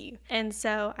take you. And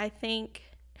so I think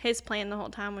his plan the whole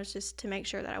time was just to make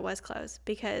sure that I was close.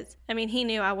 Because, he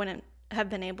knew I wouldn't have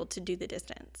been able to do the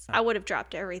distance. I would have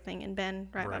dropped everything and been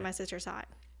right by my sister's side.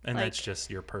 And that's just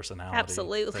your personality.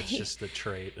 Absolutely. That's just the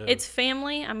trait. It's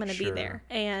family. I'm going to be there.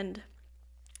 And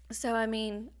so,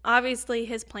 obviously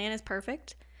his plan is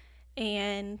perfect.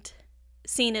 And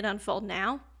seeing it unfold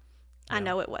now, I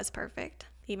know it was perfect,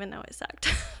 even though it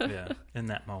sucked. Yeah, in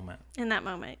that moment. In that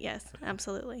moment, yes,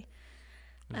 absolutely.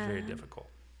 It was very difficult.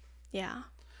 Yeah.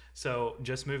 So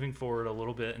just moving forward a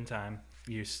little bit in time,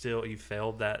 you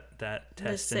failed that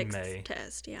test in May. The 6th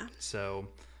test, yeah. So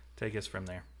take us from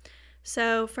there.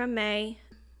 So from May,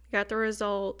 got the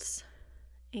results,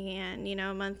 and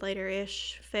a month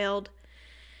later-ish, failed.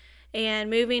 And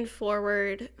moving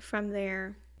forward from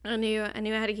there, I knew I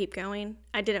had to keep going.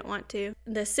 I didn't want to.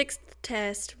 The 6th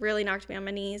test really knocked me on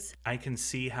my knees. I can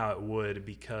see how it would,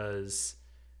 because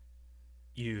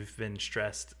you've been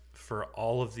stressed for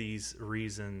all of these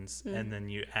reasons, and then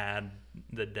you add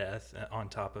the death on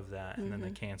top of that, and then the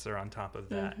cancer on top of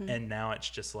that, and now it's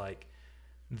just like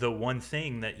the one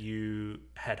thing that you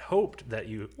had hoped that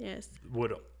you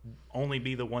would only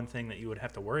be the one thing that you would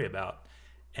have to worry about,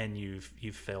 and you've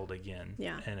failed again.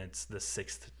 Yeah. And it's the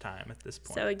 6th time at this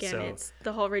point. So again, it's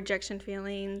the whole rejection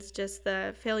feelings, just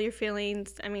the failure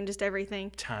feelings, just everything.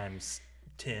 Times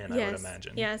 10, I would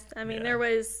imagine. Yes. There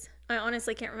was, I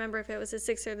honestly can't remember if it was the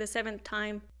 6th or the 7th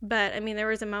time, but there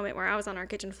was a moment where I was on our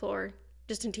kitchen floor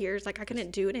just in tears, like I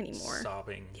couldn't do it anymore.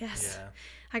 Sobbing. Yes. Yeah.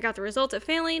 I got the results of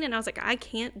failing, and I was like, I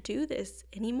can't do this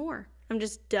anymore. I'm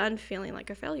just done feeling like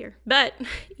a failure. But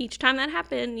each time that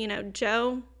happened,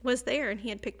 Joe was there, and he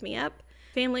had picked me up.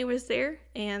 Family was there,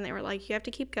 and they were like, you have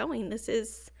to keep going. This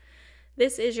is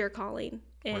your calling,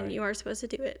 and you are supposed to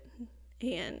do it.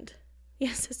 And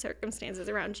yes, the circumstances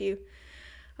around you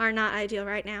are not ideal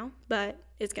right now, but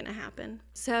it's going to happen.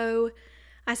 So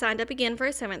I signed up again for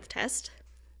a 7th test.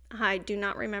 I do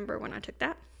not remember when I took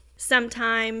that.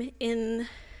 Sometime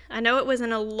I know it was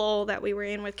in a lull that we were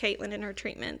in with Caitlin and her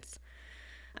treatments.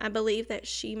 I believe that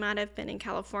she might have been in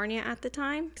California at the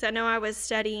time, because I know I was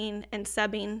studying and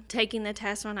subbing, taking the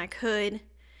test when I could.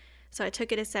 So I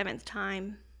took it a 7th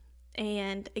time,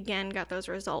 and again got those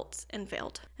results and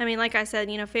failed. Like I said,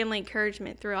 family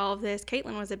encouragement through all of this.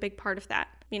 Caitlin was a big part of that.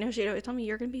 She'd always tell me,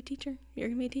 you're going to be a teacher. You're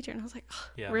going to be a teacher. And I was like,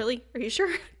 Really? Are you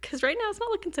sure? Because right now it's not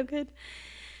looking so good.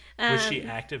 Was she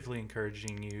actively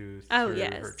encouraging you through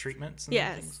her treatments and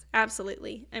things? Yes,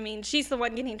 absolutely. I mean, she's the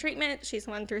one getting treatment. She's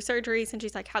the one through surgeries, and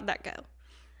she's like, how'd that go?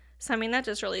 So, I mean, that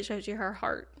just really shows you her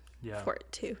heart for it,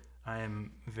 too. I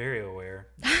am very aware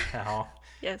how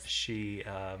Yes. she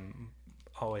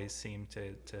always seemed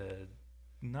to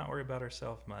not worry about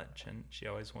herself much, and she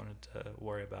always wanted to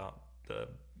worry about the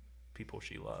people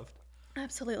she loved.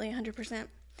 Absolutely, 100%.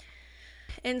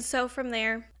 And so from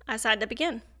there, I decided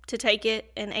to take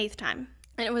it an 8th time.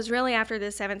 And it was really after the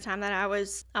 7th time that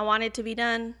I wanted to be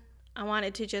done. I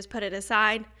wanted to just put it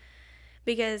aside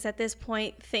because at this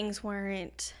point, things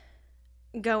weren't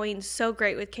going so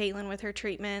great with Caitlin with her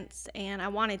treatments, and I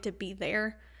wanted to be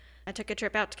there. I took a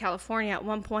trip out to California at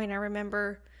one point, I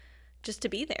remember, just to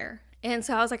be there. And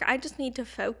so I was like, I just need to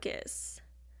focus.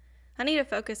 I need to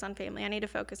focus on family. I need to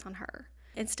focus on her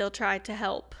and still try to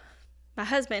help my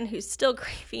husband, who's still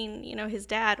grieving, his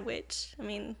dad, which, I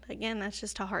mean, again, that's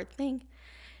just a hard thing.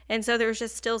 And so there was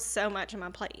just still so much on my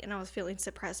plate, and I was feeling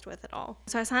suppressed with it all.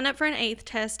 So I signed up for an 8th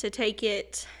test to take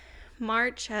it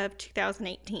March of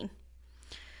 2018.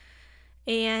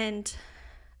 And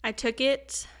I took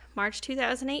it March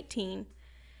 2018,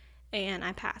 and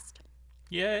I passed.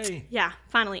 Yay! Yeah,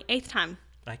 finally, 8th time.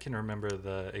 I can remember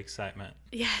the excitement.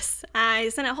 Yes, I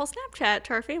sent a whole Snapchat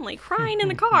to our family crying in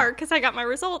the car because I got my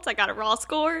results. I got a raw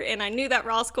score, and I knew that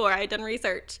raw score. I had done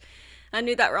research. I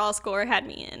knew that raw score had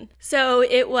me in. So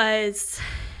it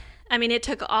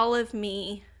took all of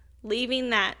me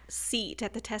leaving that seat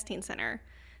at the testing center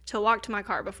to walk to my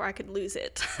car before I could lose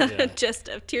it. Yeah. Just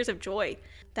of tears of joy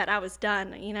that I was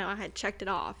done. I had checked it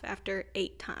off after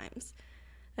 8 times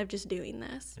of just doing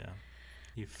this. Yeah.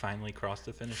 You finally crossed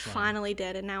the finish line. Finally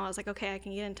did. And now I was like, okay, I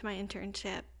can get into my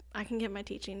internship. I can get my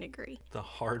teaching degree. The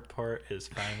hard part is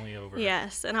finally over.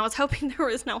 Yes. And I was hoping there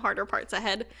was no harder parts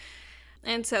ahead.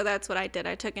 And so that's what I did.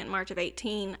 I took it in March of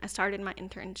 18. I started my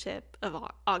internship of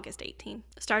August 18.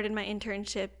 Started my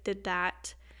internship, did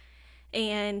that.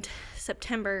 And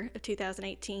September of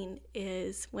 2018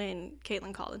 is when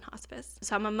Caitlin called in hospice.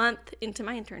 So I'm a month into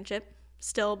my internship,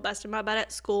 still busting my butt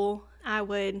at school. I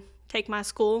would take my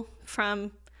school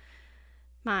from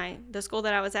the school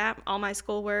that I was at, all my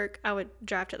schoolwork. I would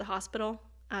drive to the hospital.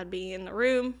 I'd be in the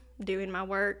room doing my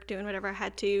work, doing whatever I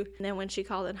had to. And then when she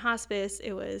called in hospice,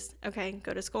 it was, okay,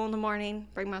 go to school in the morning,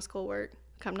 bring my schoolwork,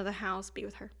 come to the house, be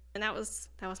with her. And that was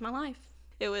my life.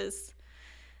 It was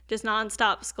just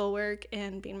nonstop schoolwork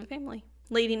and being with family.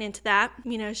 Leading into that,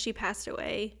 she passed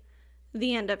away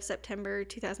the end of September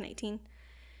 2018.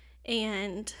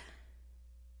 And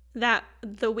that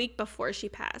the week before she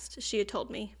passed, she had told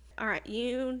me, all right,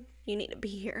 you need to be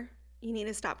here. You need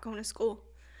to stop going to school.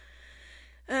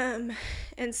 And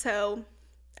so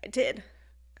I did.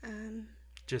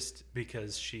 Just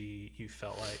because you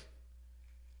felt like,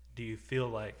 do you feel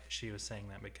like she was saying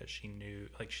that because she knew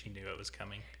it was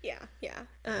coming? Yeah.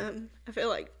 I feel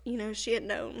like, she had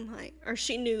known,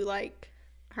 she knew,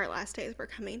 her last days were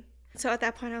coming. So at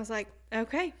that point I was like,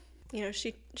 okay.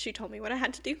 She told me what I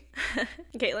had to do.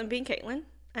 Caitlin being Caitlin,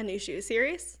 I knew she was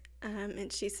serious.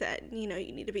 And she said, you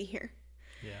need to be here.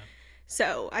 Yeah.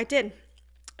 So I did.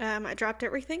 I dropped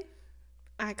everything.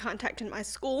 I contacted my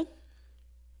school.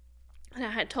 And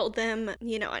I had told them,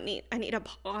 I need a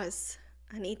pause.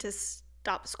 I need to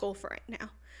stop school for right now.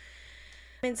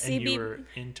 And you were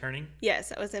interning?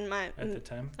 Yes, I was in at the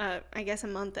time? I guess a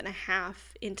month and a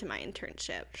half into my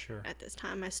internship. Sure. At this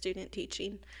time, my student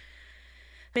teaching.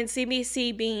 And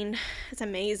CBC being as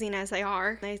amazing as they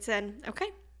are, they said, okay,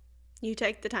 you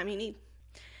take the time you need.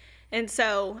 And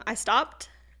so I stopped.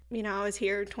 I was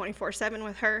here 24/7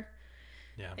 with her.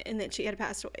 Yeah. And then she had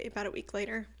passed away about a week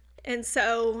later. And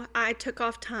so I took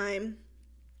off time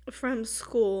from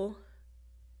school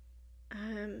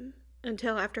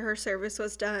until after her service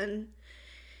was done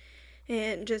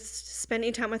and just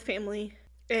spending time with family.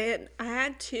 And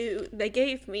they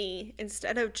gave me,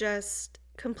 instead of just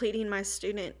completing my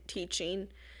student teaching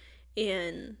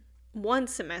in one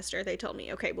semester, they told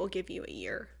me, okay, we'll give you a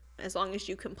year. As long as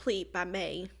you complete by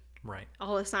May, right,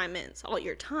 all assignments, all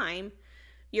your time,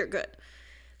 you're good.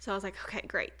 So I was like, okay,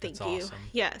 great. Thank That's you. Awesome.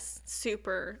 Yes.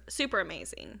 Super, super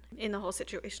amazing in the whole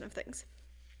situation of things.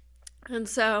 And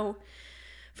so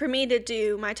for me to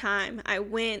do my time, I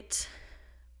went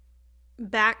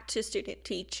back to student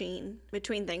teaching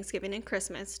between Thanksgiving and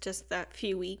Christmas, just that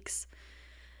few weeks.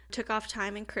 Took off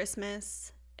time in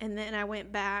Christmas, and then I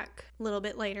went back a little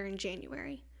bit later in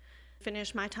January.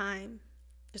 Finished my time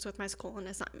just with my school and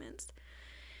assignments.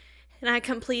 And I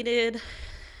completed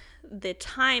the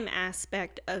time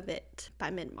aspect of it by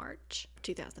mid-March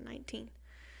 2019.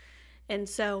 And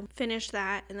so finished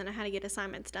that, and then I had to get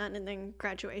assignments done, and then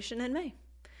graduation in May.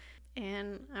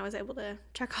 And I was able to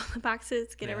check all the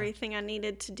boxes, get Yeah. everything I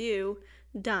needed to do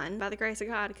done by the grace of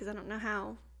God, because I don't know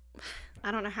how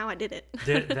I did it.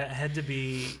 That had to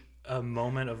be a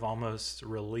moment of almost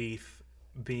relief,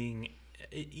 being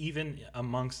even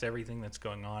amongst everything that's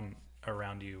going on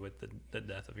around you with the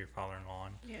death of your father-in-law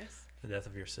and Yes. the death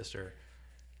of your sister.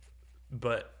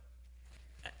 But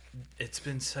it's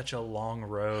been such a long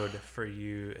road for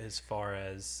you as far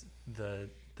as the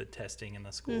testing in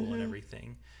the school and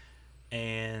everything.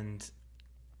 And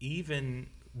even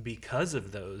because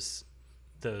of those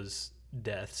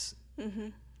deaths,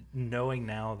 knowing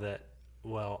now that,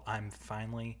 well, I'm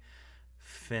finally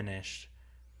finished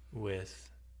with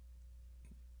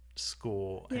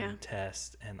school and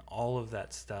tests and all of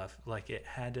that stuff, like, it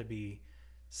had to be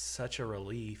such a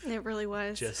relief. It really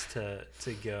was. Just to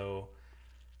go,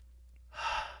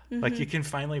 like, you can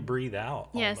finally breathe out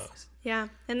almost. Yeah.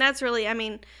 And that's really, I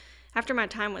mean, after my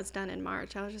time was done in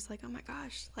March, I was just like, oh my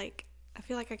gosh, like, I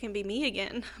feel like I can be me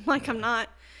again. Like, I'm not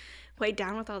weighed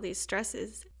down with all these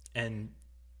stresses. And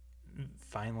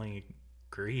finally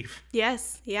grief.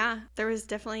 Yes. Yeah. There was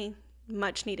definitely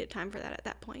much needed time for that at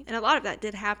that point. And a lot of that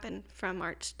did happen from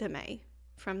March to May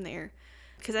from there,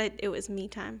 because it was me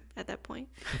time at that point.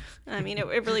 I mean, it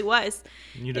really was.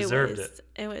 You deserved it.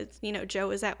 It was, Joe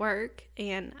was at work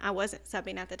and I wasn't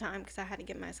subbing at the time because I had to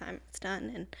get my assignments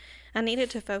done, and I needed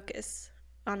to focus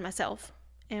on myself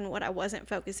and what I wasn't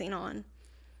focusing on,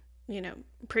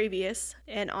 previous,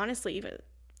 and honestly, even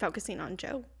focusing on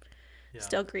Joe,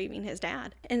 still grieving his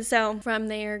dad. And so from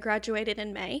there, graduated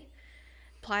in May,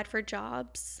 applied for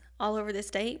jobs all over the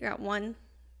state, got one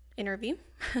interview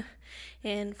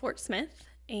in Fort Smith,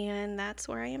 and that's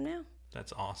where I am now.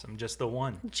 That's awesome. Just the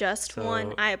one. Just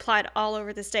one. I applied all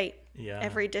over the state. Yeah.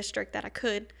 Every district that I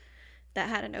could that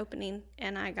had an opening,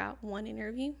 and I got one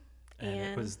interview.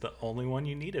 And it was the only one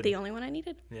you needed. The only one I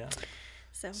needed. Yeah.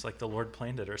 So it's like the Lord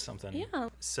planned it or something. Yeah.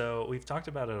 So we've talked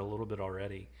about it a little bit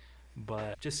already,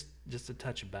 but just to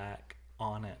touch back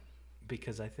on it,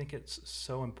 because I think it's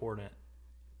so important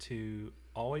to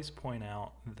always point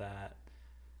out that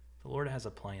the Lord has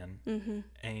a plan,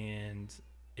 and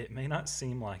it may not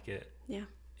seem like it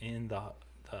in the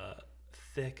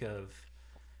thick of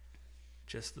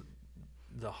just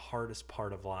the hardest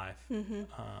part of life.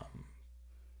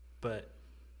 But,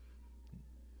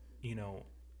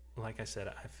 like I said,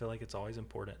 I feel like it's always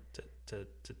important to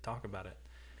talk about it.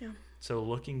 Yeah. So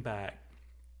looking back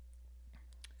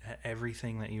at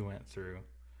everything that you went through,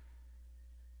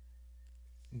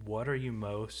 what are you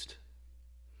most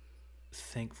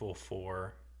thankful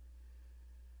for?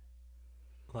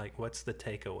 Like, what's the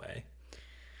takeaway?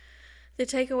 The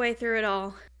takeaway through it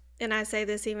all, and I say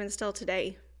this even still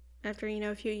today, after,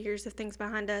 a few years of things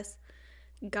behind us,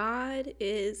 God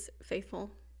is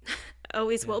faithful.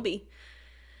 Always will be.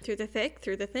 Through the thick,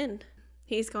 through the thin.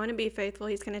 He's going to be faithful.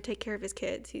 He's going to take care of his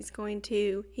kids. He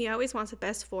always wants the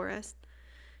best for us.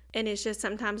 And it's just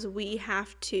sometimes we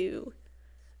have to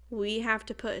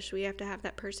push. We have to have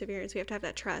that perseverance. We have to have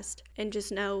that trust, and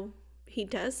just know he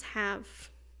does have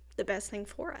the best thing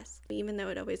for us, even though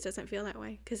it always doesn't feel that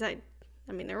way. Because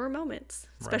there were moments,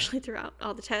 especially throughout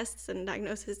all the tests and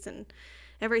diagnosis and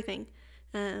everything.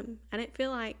 I didn't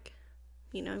feel like,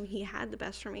 he had the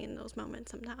best for me in those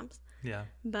moments sometimes. Yeah.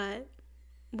 But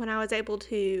when I was able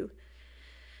to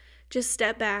just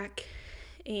step back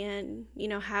and,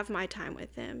 have my time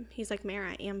with him, he's like,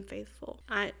 Mary, I am faithful.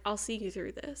 I'll see you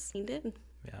through this. He did.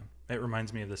 Yeah. It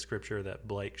reminds me of the scripture that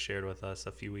Blake shared with us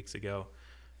a few weeks ago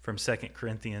from 2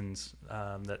 Corinthians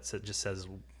that just says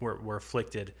we're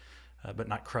afflicted, but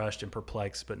not crushed, and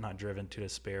perplexed, but not driven to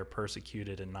despair,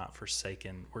 persecuted and not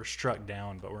forsaken. We're struck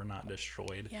down, but we're not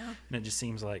destroyed. Yeah. And it just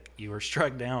seems like you were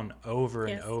struck down over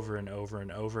and over and over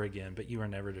and over again, but you were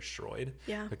never destroyed.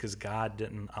 Yeah. Because God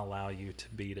didn't allow you to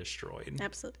be destroyed.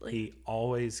 Absolutely. He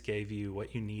always gave you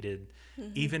what you needed,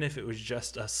 even if it was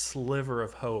just a sliver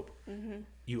of hope.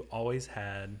 You always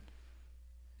had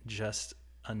just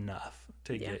enough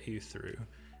to get you through.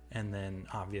 And then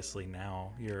obviously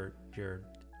now you're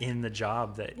in the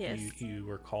job that you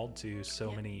were called to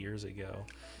so many years ago.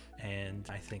 And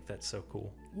I think that's so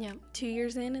cool. Yeah. 2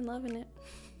 years in and loving it.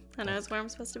 I know it's where I'm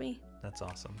supposed to be. That's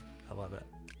awesome. I love it.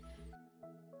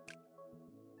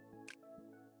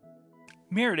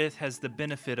 Meredith has the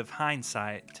benefit of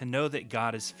hindsight to know that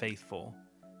God is faithful,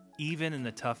 even in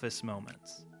the toughest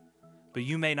moments. But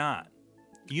you may not.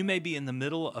 You may be in the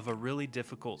middle of a really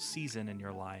difficult season in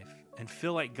your life and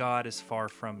feel like God is far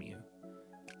from you.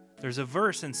 There's a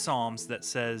verse in Psalms that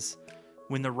says,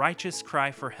 "When the righteous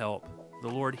cry for help, the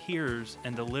Lord hears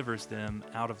and delivers them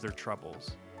out of their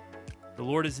troubles. The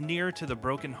Lord is near to the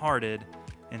brokenhearted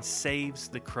and saves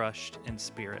the crushed in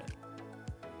spirit.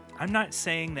 I'm not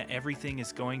saying that everything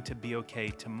is going to be okay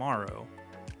tomorrow,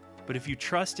 but if you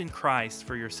trust in Christ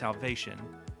for your salvation,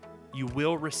 you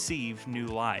will receive new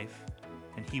life,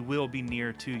 and He will be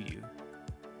near to you.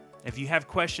 If you have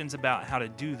questions about how to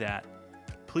do that,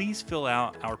 please fill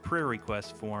out our prayer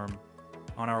request form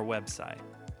on our website,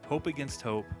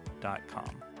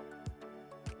 hopeagainsthope.com.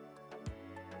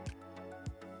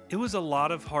 It was a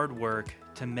lot of hard work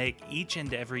to make each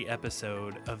and every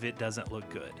episode of It Doesn't Look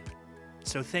Good.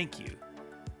 So thank you.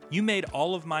 You made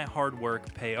all of my hard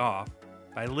work pay off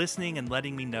by listening and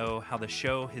letting me know how the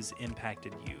show has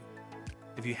impacted you.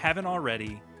 If you haven't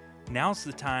already, now's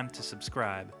the time to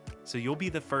subscribe so you'll be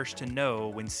the first to know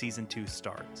when Season 2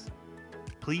 starts.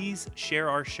 Please share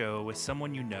our show with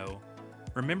someone you know.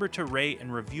 Remember to rate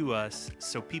and review us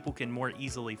so people can more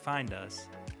easily find us.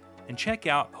 And check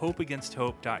out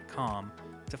hopeagainsthope.com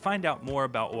to find out more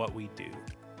about what we do.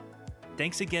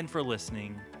 Thanks again for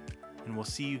listening, and we'll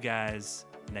see you guys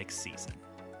next season.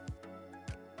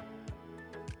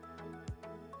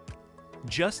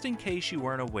 Just in case you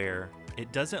weren't aware,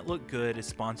 It Doesn't Look Good is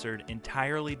sponsored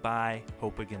entirely by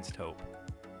Hope Against Hope.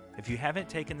 If you haven't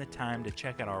taken the time to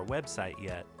check out our website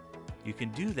yet, you can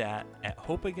do that at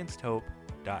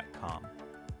hopeagainsthope.com.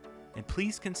 And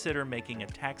please consider making a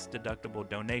tax-deductible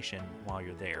donation while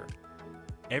you're there.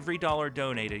 Every dollar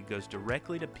donated goes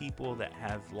directly to people that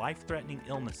have life-threatening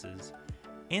illnesses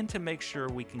and to make sure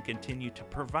we can continue to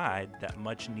provide that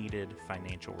much-needed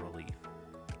financial relief.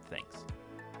 Thanks.